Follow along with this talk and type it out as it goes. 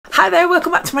Hi there,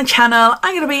 welcome back to my channel.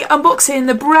 I'm going to be unboxing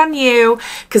the brand new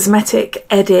Cosmetic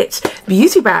Edit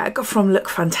beauty bag from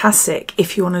Lookfantastic.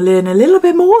 If you want to learn a little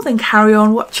bit more, then carry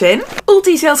on watching. All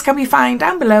details can be found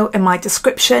down below in my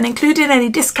description, including any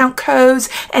discount codes,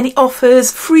 any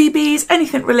offers, freebies,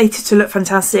 anything related to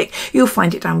Lookfantastic. You'll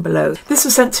find it down below. This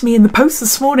was sent to me in the post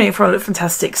this morning from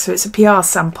Lookfantastic, so it's a PR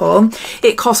sample.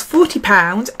 It costs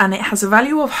 £40 and it has a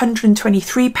value of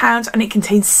 £123 and it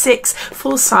contains 6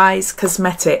 full-size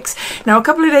cosmetics. Now, a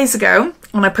couple of days ago,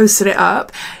 when I posted it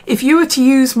up, if you were to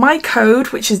use my code,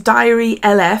 which is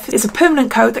DiaryLF, it's a permanent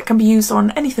code that can be used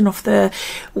on anything off the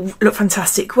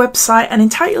Lookfantastic website and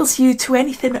entitles you to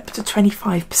anything up to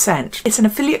 25%. It's an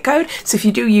affiliate code, so if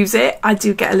you do use it, I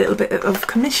do get a little bit of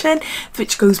commission,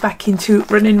 which goes back into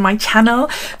running my channel.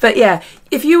 But yeah,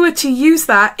 if you were to use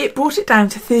that, it brought it down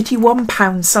to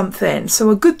 £31 something, so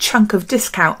a good chunk of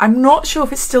discount. I'm not sure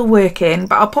if it's still working,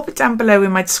 but I'll pop it down below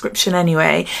in my description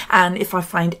anyway, and if I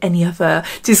find any other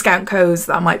discount codes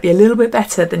that might be a little bit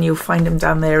better, then you'll find them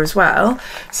down there as well.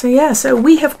 So yeah, so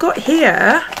we have got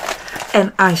here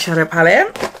an eyeshadow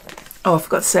palette. Oh, I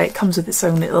forgot to say, it comes with its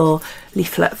own little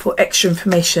leaflet for extra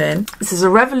information. This is a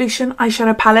Revolution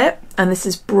eyeshadow palette, and this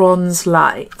is Bronze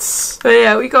Lights. So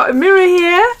yeah, we got a mirror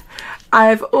here.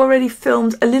 I've already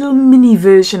filmed a little mini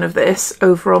version of this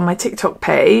over on my TikTok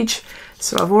page,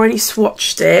 so I've already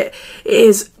swatched it. It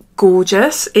is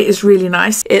gorgeous. It is really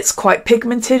nice. It's quite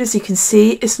pigmented, as you can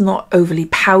see. It's not overly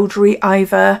powdery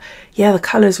either. Yeah, the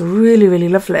colours are really, really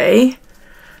lovely.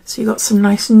 So you've got some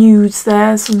nice nudes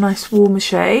there, some nice warmer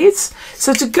shades.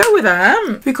 So to go with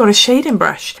them, we've got a shading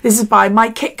brush. This is by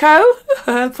MyKitCo.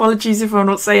 Apologies if I'm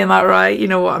not saying that right, you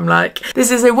know what I'm like.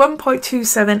 This is a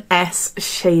 1.27S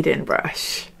shading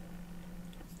brush.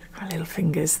 My little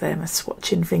fingers there, my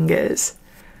swatching fingers.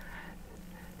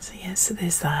 So yeah, so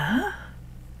there's that.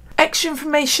 Extra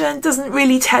information doesn't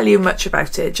really tell you much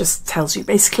about it, just tells you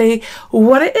basically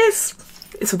what it is.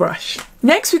 It's a brush.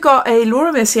 Next we've got a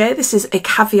Laura Mercier. This is a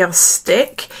Caviar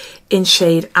stick in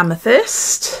shade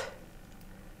Amethyst,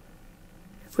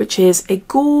 which is a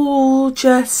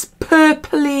gorgeous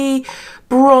purpley,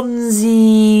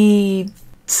 bronzy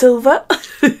silver.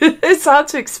 It's hard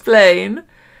to explain.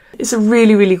 It's a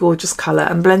really, really gorgeous colour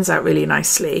and blends out really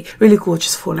nicely. Really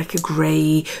gorgeous for like a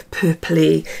grey,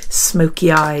 purpley,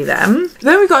 smoky eye then.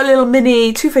 Then we've got a little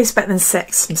mini Too Faced Better Than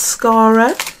Sex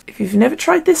mascara. If you've never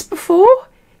tried this before,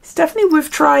 it's definitely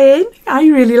worth trying. I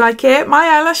really like it. My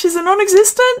eyelashes are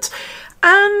non-existent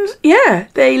and yeah,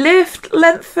 they lift,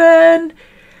 lengthen,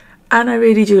 and I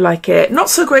really do like it. Not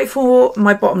so great for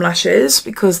my bottom lashes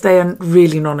because they are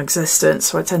really non-existent,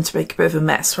 so I tend to make a bit of a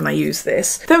mess when I use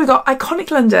this. Then we've got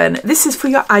Iconic London. This is for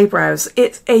your eyebrows.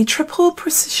 It's a triple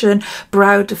precision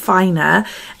brow definer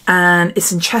and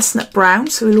it's in chestnut brown,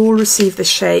 so we'll all receive this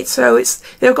shade. So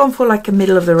they've gone for like a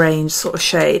middle of the range sort of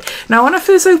shade. Now when I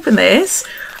first opened this,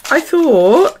 I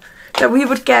thought that we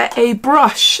would get a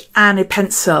brush and a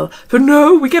pencil, but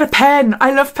no, we get a pen.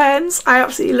 I love pens. I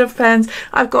absolutely love pens.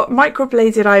 I've got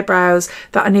microbladed eyebrows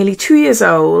that are nearly 2 years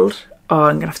old. Oh,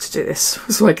 I'm gonna have to do this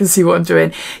so I can see what I'm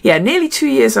doing. Yeah, nearly 2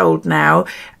 years old now,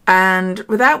 and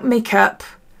without makeup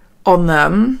on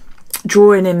them,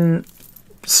 drawing in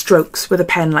strokes with a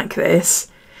pen like this,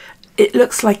 it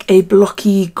looks like a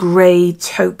blocky grey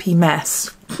taupey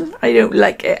mess. I don't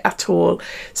like it at all,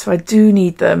 so I do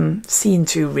need them seen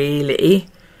to really,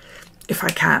 if I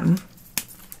can.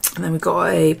 And then we've got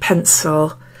a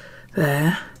pencil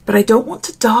there, but I don't want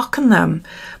to darken them.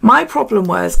 My problem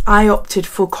was I opted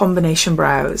for combination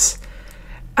brows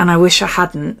and I wish I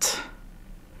hadn't.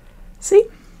 See?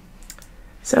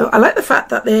 So I like the fact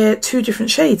that they're 2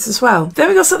 different shades as well. Then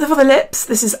we got something for the lips.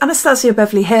 This is Anastasia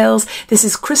Beverly Hills. This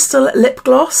is Crystal Lip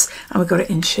Gloss and we got it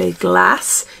in shade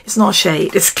Glass. It's not a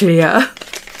shade, it's clear.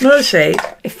 Not a shade.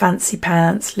 A fancy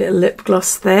pants little lip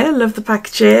gloss there. Love the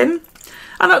packaging.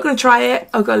 I'm not going to try it.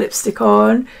 I've got lipstick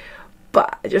on,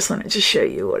 but I just wanted to show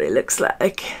you what it looks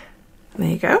like. There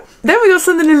you go. Then we got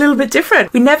something a little bit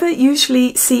different. We never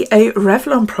usually see a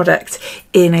Revlon product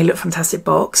in a Lookfantastic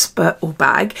box or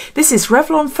bag. This is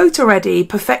Revlon Photo Ready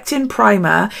Perfecting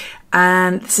Primer,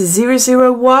 and this is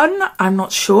 001. I'm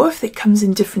not sure if it comes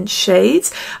in different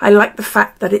shades. I like the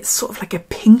fact that it's sort of like a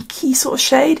pinky sort of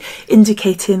shade,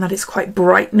 indicating that it's quite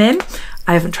brightening.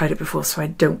 I haven't tried it before, so I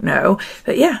don't know.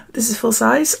 But yeah, this is full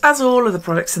size, as all of the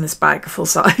products in this bag are full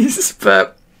size.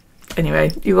 But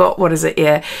anyway, you got, what is it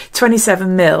here,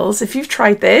 27 mils. If you've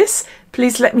tried this,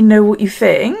 please let me know what you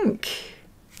think.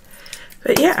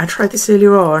 But yeah, I tried this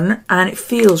earlier on and it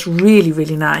feels really,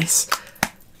 really nice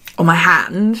on my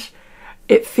hand.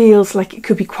 It feels like it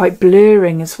could be quite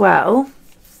blurring as well,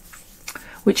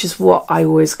 which is what I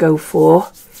always go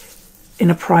for in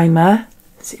a primer.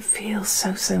 It feels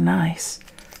so nice.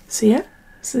 So yeah,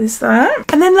 so there's that.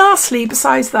 And then lastly,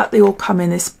 besides that, they all come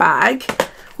in this bag.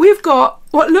 We've got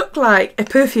what looked like a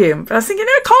perfume, but I was thinking,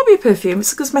 no, it can't be a perfume,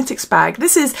 it's a cosmetics bag.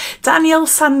 This is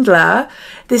Sandler.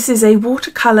 This is a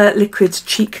watercolour liquid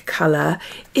cheek colour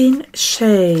in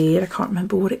shade, I can't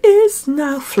remember what it is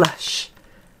now, Flush.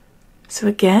 So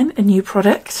again, a new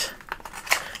product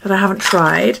that I haven't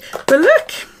tried, but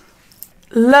look,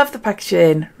 love the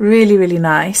packaging, really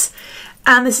nice.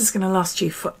 And this is going to last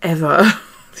you forever.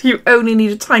 You only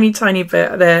need a tiny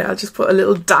bit there. I'll just put a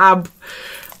little dab.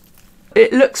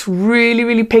 It looks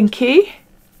really pinky.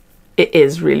 It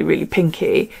is really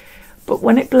pinky. But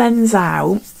when it blends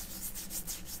out,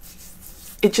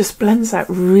 it just blends out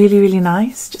really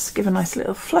nice. Just give a nice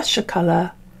little flusher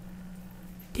colour.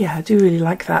 Yeah, I do really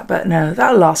like that. But no,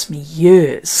 that'll last me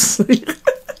years.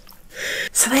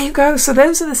 So there you go. So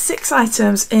those are the 6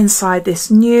 items inside this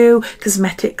new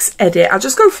cosmetics edit. I'll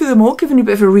just go through them all, giving you a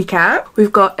bit of a recap.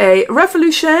 We've got a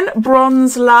Revolution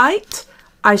Bronze Light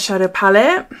eyeshadow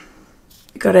palette.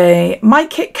 We've got a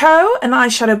MyKitCo, an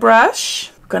eyeshadow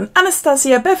brush. We've got an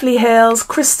Anastasia Beverly Hills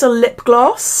Crystal Lip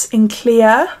Gloss in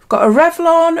clear. We've got a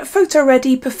Revlon Photo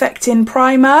Ready Perfecting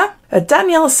Primer. A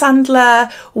Daniel Sandler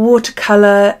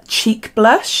Watercolour Cheek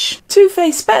Blush, Too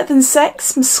Faced Better Than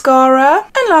Sex Mascara,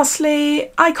 and lastly,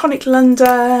 Iconic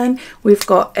London, we've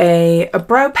got a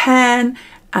brow pen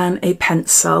and a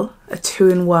pencil, a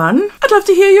 2-in-1. I'd love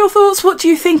to hear your thoughts. What do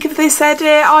you think of this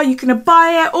edit? Are you going to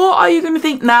buy it, or are you going to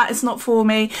think, nah, it's not for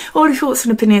me? All your thoughts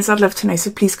and opinions, I'd love to know,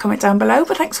 so please comment down below.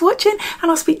 But thanks for watching, and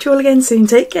I'll speak to you all again soon.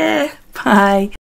 Take care. Bye.